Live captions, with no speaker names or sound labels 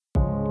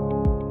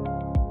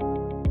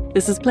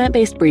This is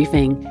Plant-Based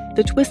Briefing,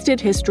 the twisted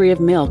history of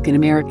milk in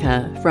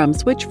America from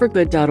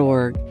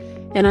switchforgood.org.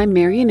 And I'm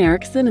Marian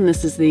Erickson, and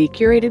this is the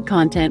curated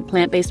content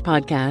plant-based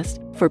podcast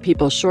for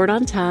people short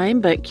on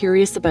time but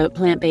curious about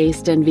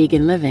plant-based and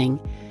vegan living.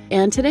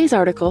 And today's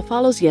article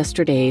follows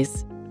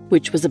yesterday's,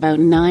 which was about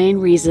 9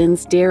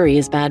 reasons dairy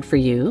is bad for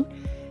you.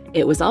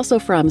 It was also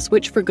from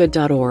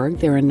switchforgood.org.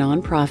 They're a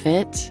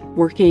nonprofit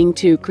working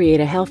to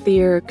create a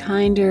healthier,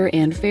 kinder,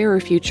 and fairer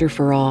future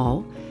for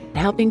all.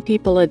 Helping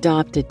people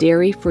adopt a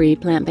dairy-free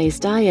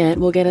plant-based diet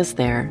will get us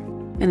there.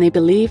 And they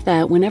believe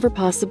that whenever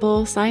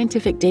possible,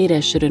 scientific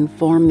data should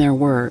inform their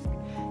work.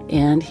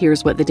 And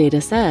here's what the data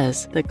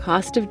says. The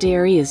cost of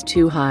dairy is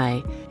too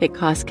high. It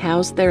costs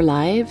cows their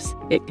lives,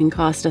 it can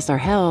cost us our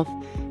health,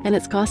 and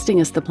it's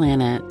costing us the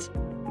planet.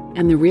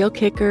 And the real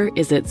kicker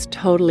is it's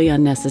totally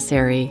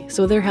unnecessary,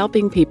 so they're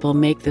helping people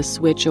make the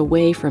switch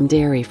away from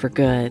dairy for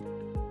good.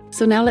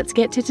 So now let's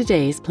get to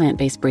today's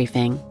plant-based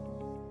briefing.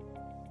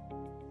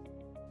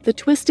 The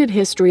Twisted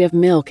History of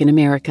Milk in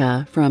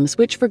America from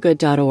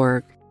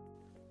switchforgood.org.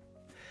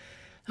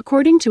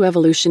 According to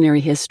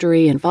evolutionary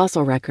history and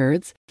fossil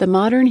records, the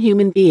modern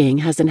human being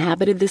has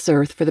inhabited this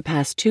earth for the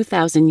past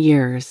 2,000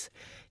 years.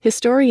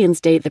 Historians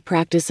date the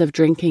practice of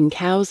drinking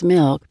cow's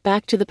milk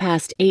back to the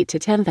past 8 to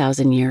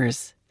 10,000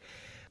 years.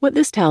 What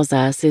this tells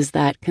us is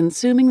that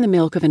consuming the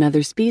milk of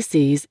another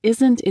species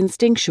isn't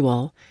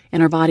instinctual,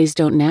 and our bodies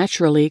don't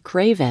naturally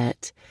crave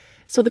it.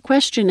 So the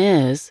question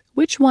is,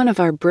 which one of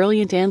our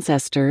brilliant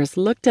ancestors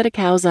looked at a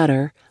cow's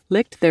udder,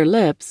 licked their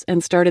lips,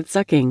 and started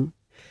sucking?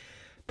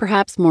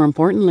 Perhaps more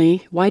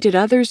importantly, why did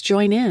others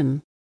join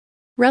in?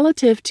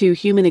 Relative to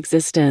human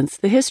existence,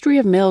 the history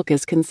of milk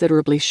is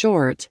considerably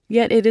short,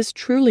 yet it is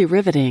truly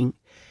riveting.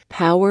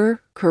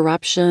 Power,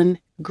 corruption,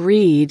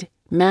 greed,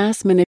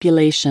 mass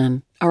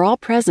manipulation are all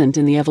present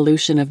in the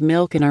evolution of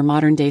milk in our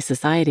modern-day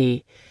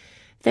society.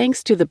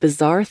 Thanks to the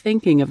bizarre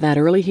thinking of that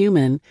early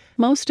human,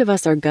 most of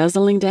us are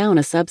guzzling down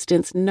a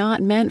substance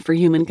not meant for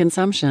human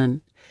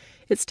consumption.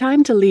 It's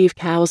time to leave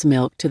cow's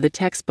milk to the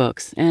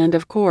textbooks and,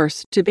 of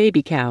course, to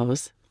baby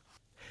cows.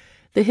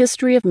 The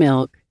history of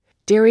milk.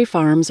 Dairy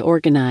farms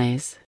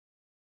organize.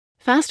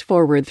 Fast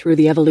forward through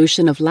the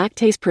evolution of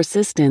lactase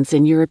persistence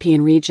in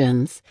European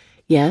regions.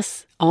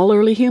 Yes, all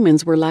early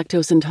humans were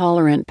lactose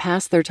intolerant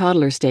past their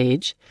toddler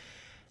stage.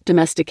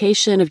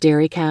 Domestication of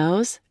dairy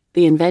cows,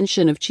 the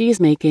invention of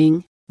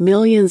cheese-making,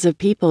 millions of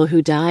people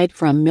who died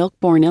from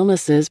milk-borne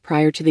illnesses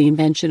prior to the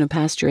invention of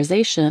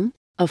pasteurization.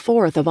 A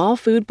fourth of all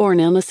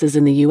food-borne illnesses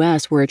in the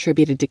U.S. were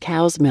attributed to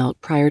cow's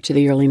milk prior to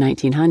the early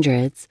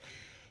 1900s.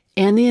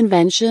 And the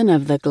invention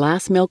of the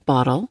glass milk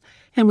bottle,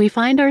 and we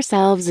find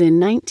ourselves in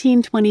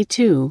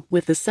 1922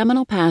 with the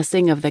seminal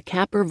passing of the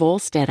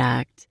Capper-Volstead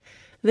Act.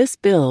 This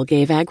bill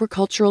gave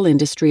agricultural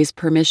industries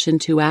permission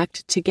to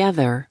act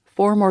together,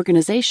 form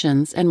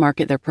organizations, and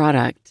market their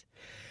product.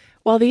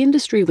 While the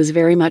industry was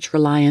very much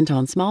reliant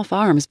on small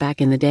farms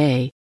back in the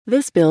day,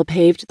 this bill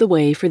paved the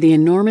way for the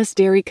enormous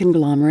dairy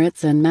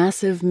conglomerates and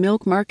massive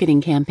milk marketing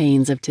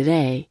campaigns of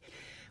today.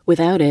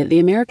 Without it, the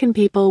American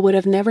people would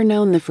have never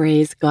known the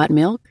phrase, "Got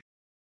milk?"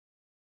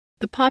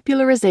 The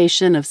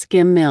popularization of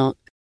skim milk.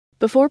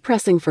 Before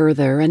pressing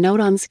further, a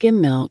note on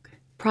skim milk.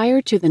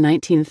 Prior to the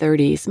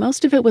 1930s,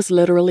 most of it was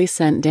literally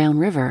sent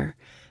downriver.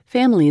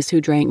 Families who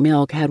drank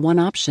milk had one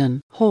option,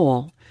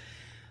 whole.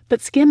 But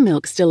skim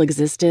milk still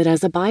existed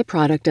as a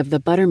byproduct of the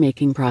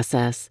butter-making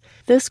process.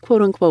 This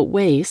quote-unquote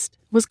waste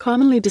was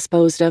commonly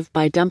disposed of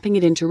by dumping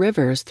it into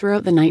rivers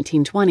throughout the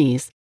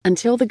 1920s,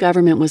 until the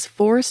government was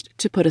forced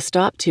to put a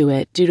stop to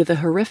it due to the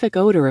horrific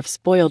odor of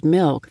spoiled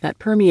milk that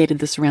permeated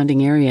the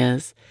surrounding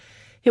areas.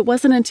 It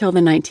wasn't until the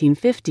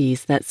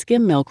 1950s that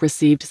skim milk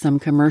received some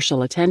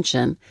commercial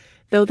attention,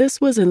 though this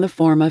was in the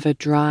form of a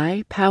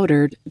dry,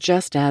 powdered,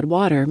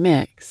 just-add-water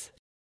mix.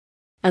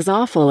 As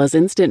awful as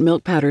instant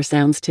milk powder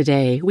sounds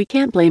today, we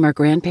can't blame our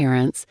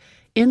grandparents.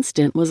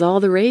 Instant was all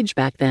the rage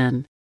back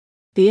then.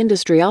 The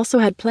industry also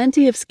had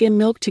plenty of skim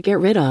milk to get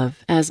rid of,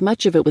 as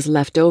much of it was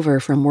left over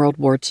from World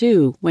War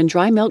II when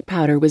dry milk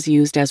powder was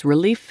used as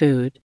relief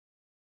food.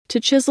 To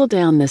chisel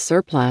down this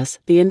surplus,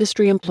 the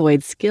industry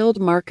employed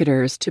skilled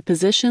marketers to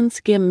position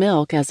skim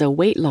milk as a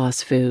weight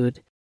loss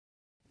food.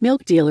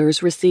 Milk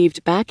dealers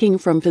received backing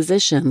from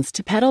physicians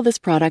to peddle this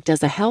product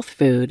as a health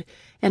food,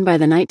 and by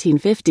the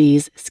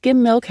 1950s,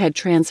 skim milk had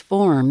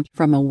transformed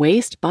from a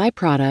waste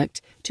byproduct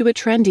to a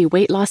trendy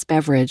weight loss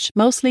beverage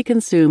mostly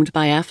consumed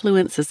by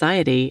affluent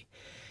society.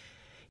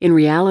 In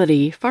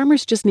reality,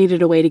 farmers just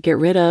needed a way to get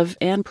rid of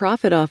and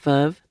profit off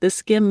of the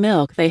skim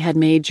milk they had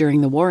made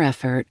during the war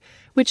effort,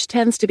 which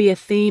tends to be a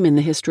theme in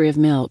the history of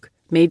milk.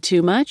 Made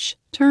too much?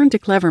 Turn to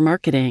clever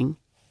marketing.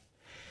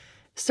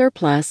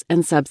 Surplus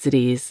and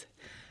subsidies.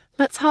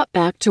 Let's hop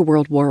back to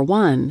World War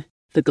I,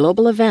 the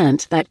global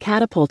event that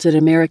catapulted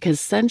America's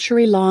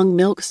century-long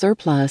milk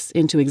surplus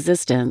into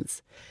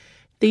existence.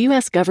 The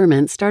U.S.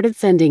 government started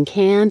sending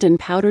canned and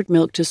powdered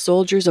milk to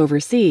soldiers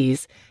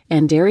overseas,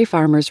 and dairy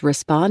farmers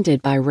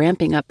responded by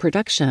ramping up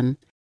production.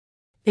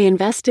 They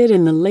invested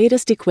in the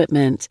latest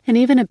equipment and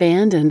even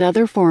abandoned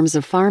other forms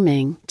of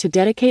farming to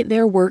dedicate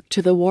their work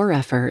to the war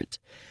effort.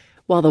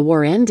 While the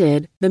war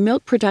ended, the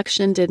milk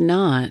production did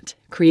not,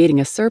 creating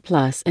a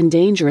surplus and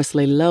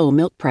dangerously low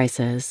milk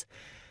prices.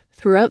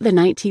 Throughout the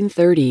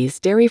 1930s,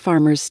 dairy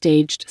farmers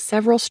staged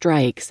several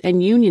strikes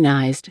and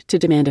unionized to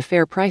demand a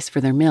fair price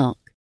for their milk.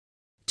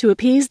 To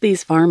appease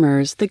these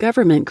farmers, the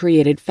government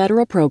created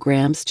federal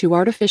programs to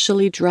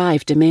artificially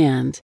drive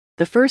demand.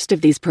 The first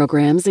of these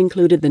programs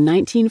included the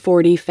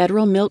 1940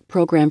 Federal Milk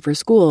Program for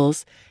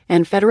Schools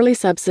and federally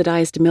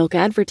subsidized milk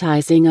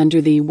advertising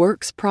under the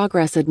Works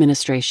Progress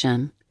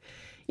Administration.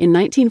 In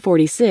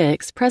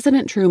 1946,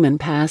 President Truman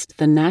passed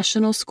the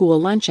National School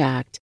Lunch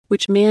Act,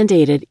 which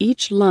mandated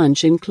each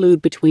lunch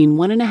include between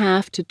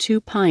 1.5 to 2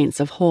 pints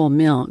of whole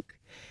milk.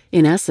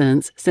 In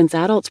essence, since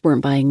adults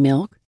weren't buying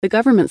milk, the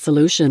government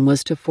solution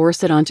was to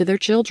force it onto their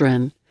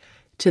children.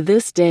 To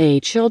this day,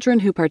 children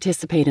who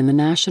participate in the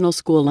National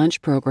School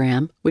Lunch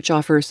Program, which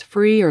offers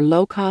free or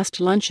low-cost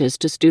lunches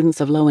to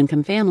students of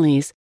low-income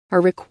families,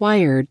 are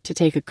required to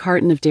take a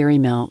carton of dairy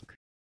milk.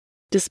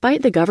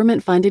 Despite the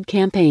government-funded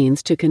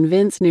campaigns to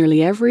convince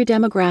nearly every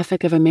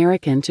demographic of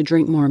American to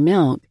drink more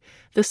milk,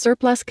 the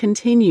surplus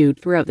continued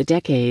throughout the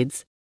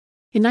decades.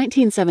 In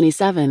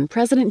 1977,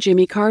 President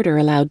Jimmy Carter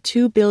allowed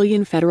 $2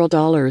 billion federal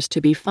dollars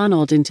to be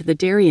funneled into the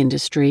dairy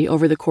industry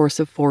over the course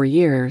of 4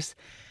 years.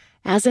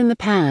 As in the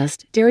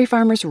past, dairy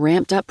farmers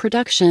ramped up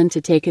production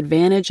to take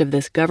advantage of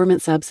this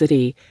government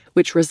subsidy,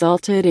 which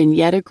resulted in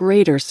yet a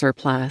greater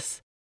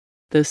surplus.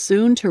 The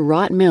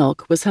soon-to-rot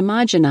milk was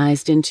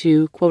homogenized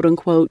into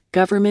quote-unquote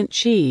government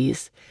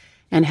cheese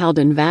and held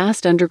in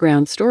vast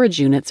underground storage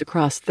units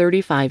across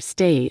 35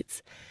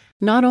 states.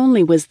 Not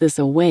only was this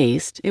a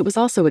waste, it was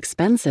also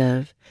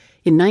expensive.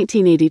 In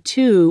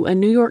 1982, a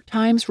New York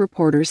Times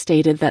reporter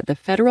stated that the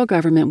federal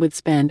government would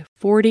spend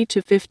 $40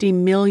 to $50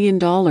 million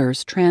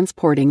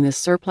transporting this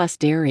surplus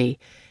dairy,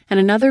 and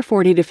another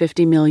 $40 to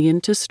 $50 million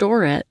to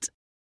store it.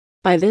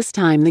 By this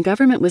time, the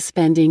government was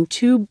spending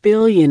 $2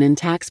 billion in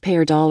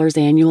taxpayer dollars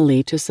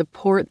annually to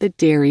support the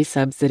dairy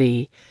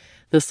subsidy.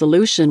 The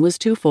solution was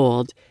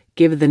twofold: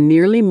 give the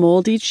nearly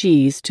moldy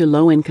cheese to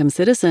low-income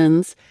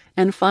citizens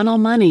and funnel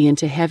money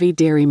into heavy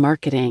dairy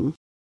marketing.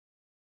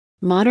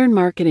 Modern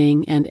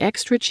marketing and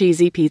extra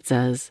cheesy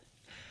pizzas.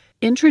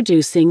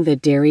 Introducing the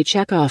Dairy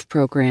Checkoff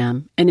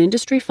Program, an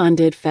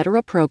industry-funded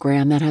federal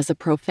program that has a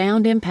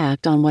profound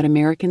impact on what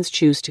Americans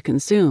choose to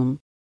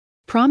consume.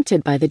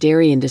 Prompted by the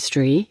dairy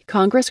industry,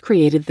 Congress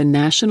created the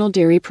National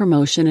Dairy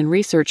Promotion and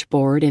Research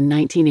Board in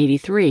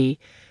 1983,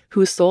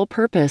 whose sole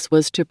purpose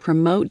was to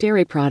promote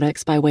dairy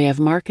products by way of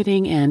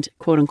marketing and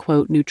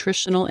quote-unquote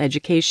nutritional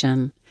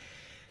education.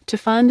 To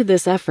fund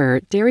this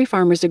effort, dairy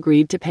farmers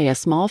agreed to pay a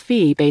small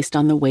fee based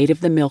on the weight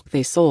of the milk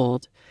they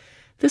sold.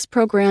 This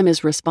program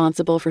is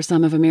responsible for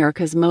some of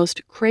America's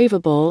most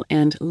craveable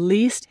and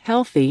least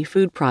healthy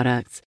food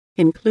products,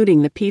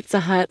 including the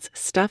Pizza Hut's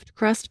stuffed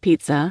crust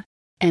pizza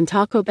and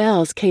Taco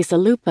Bell's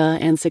Quesalupa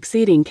and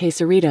succeeding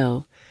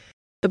Quesarito.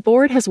 The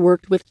board has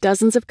worked with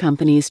dozens of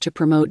companies to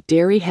promote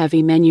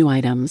dairy-heavy menu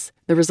items.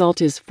 The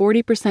result is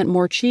 40%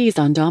 more cheese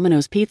on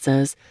Domino's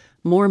pizzas,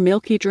 more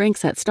milky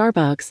drinks at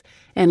Starbucks,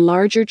 and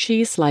larger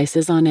cheese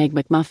slices on Egg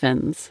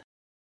McMuffins.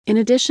 In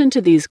addition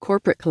to these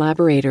corporate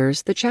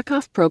collaborators, the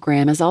Checkoff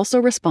program is also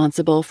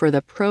responsible for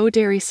the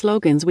pro-dairy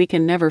slogans we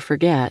can never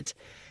forget.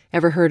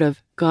 Ever heard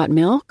of "Got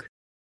Milk?"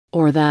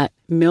 Or that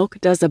 "Milk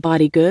does a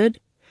body good?"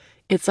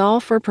 It's all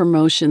for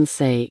promotion's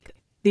sake.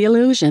 The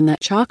illusion that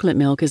chocolate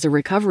milk is a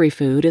recovery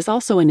food is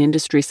also an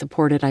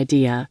industry-supported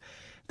idea.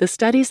 The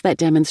studies that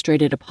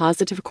demonstrated a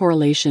positive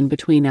correlation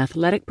between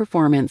athletic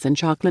performance and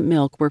chocolate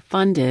milk were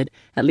funded,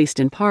 at least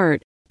in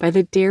part, by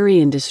the dairy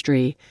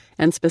industry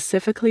and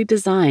specifically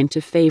designed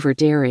to favor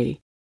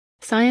dairy.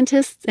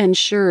 Scientists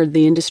ensured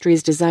the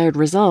industry's desired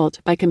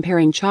result by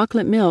comparing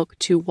chocolate milk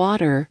to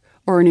water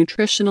or a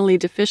nutritionally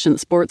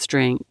deficient sports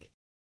drink.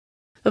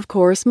 Of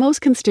course,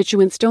 most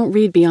constituents don't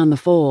read beyond the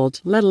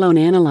fold, let alone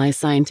analyze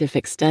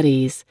scientific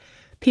studies.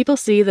 People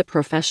see the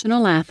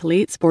professional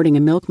athlete sporting a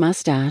milk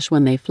mustache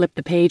when they flip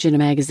the page in a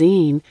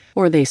magazine,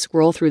 or they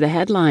scroll through the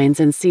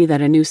headlines and see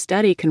that a new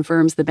study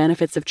confirms the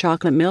benefits of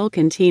chocolate milk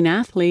in teen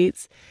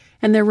athletes,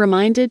 and they're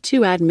reminded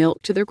to add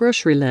milk to their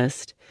grocery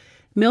list.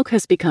 Milk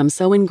has become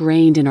so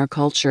ingrained in our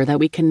culture that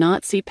we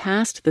cannot see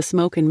past the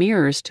smoke and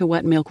mirrors to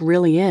what milk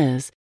really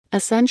is. A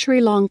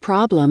century-long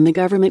problem the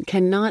government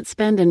cannot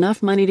spend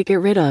enough money to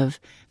get rid of,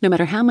 no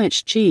matter how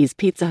much cheese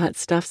Pizza Hut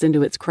stuffs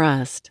into its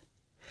crust.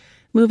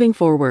 Moving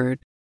forward,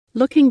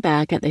 looking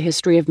back at the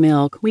history of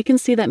milk, we can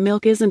see that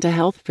milk isn't a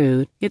health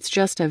food. It's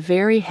just a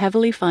very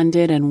heavily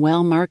funded and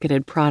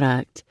well-marketed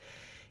product.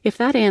 If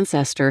that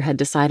ancestor had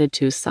decided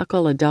to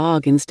suckle a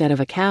dog instead of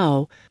a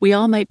cow, we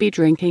all might be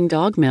drinking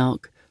dog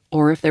milk.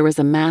 Or if there was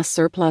a mass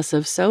surplus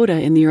of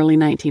soda in the early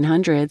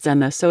 1900s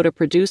and the soda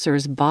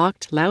producers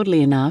balked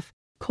loudly enough,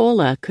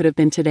 cola could have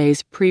been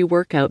today's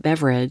pre-workout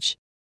beverage.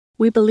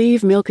 We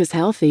believe milk is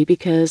healthy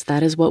because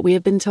that is what we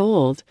have been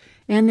told,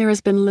 and there has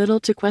been little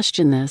to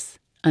question this.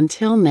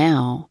 Until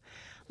now.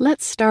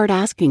 Let's start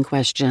asking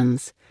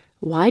questions.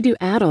 Why do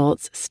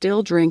adults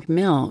still drink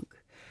milk?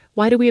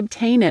 Why do we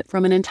obtain it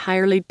from an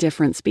entirely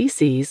different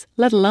species,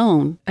 let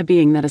alone a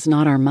being that is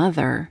not our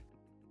mother?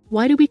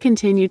 Why do we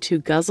continue to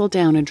guzzle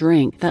down a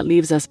drink that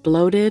leaves us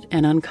bloated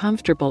and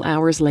uncomfortable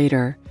hours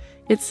later?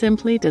 It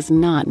simply does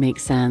not make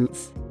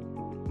sense.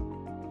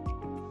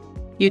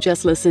 You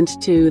just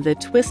listened to The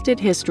Twisted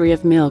History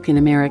of Milk in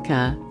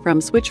America from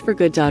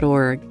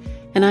switchforgood.org,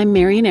 and I'm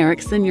Marian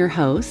Erickson, your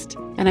host,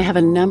 and I have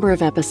a number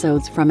of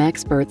episodes from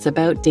experts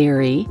about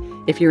dairy.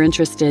 If you're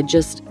interested,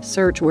 just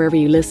search wherever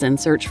you listen,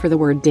 search for the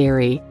word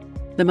dairy.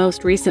 The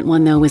most recent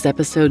one, though, is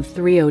episode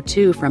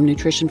 302 from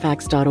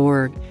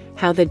nutritionfacts.org,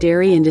 How the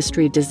Dairy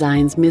Industry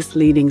Designs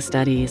Misleading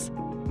Studies.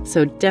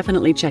 So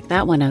definitely check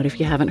that one out if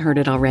you haven't heard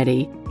it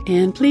already.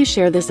 And please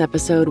share this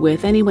episode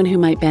with anyone who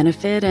might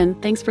benefit,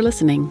 and thanks for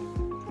listening.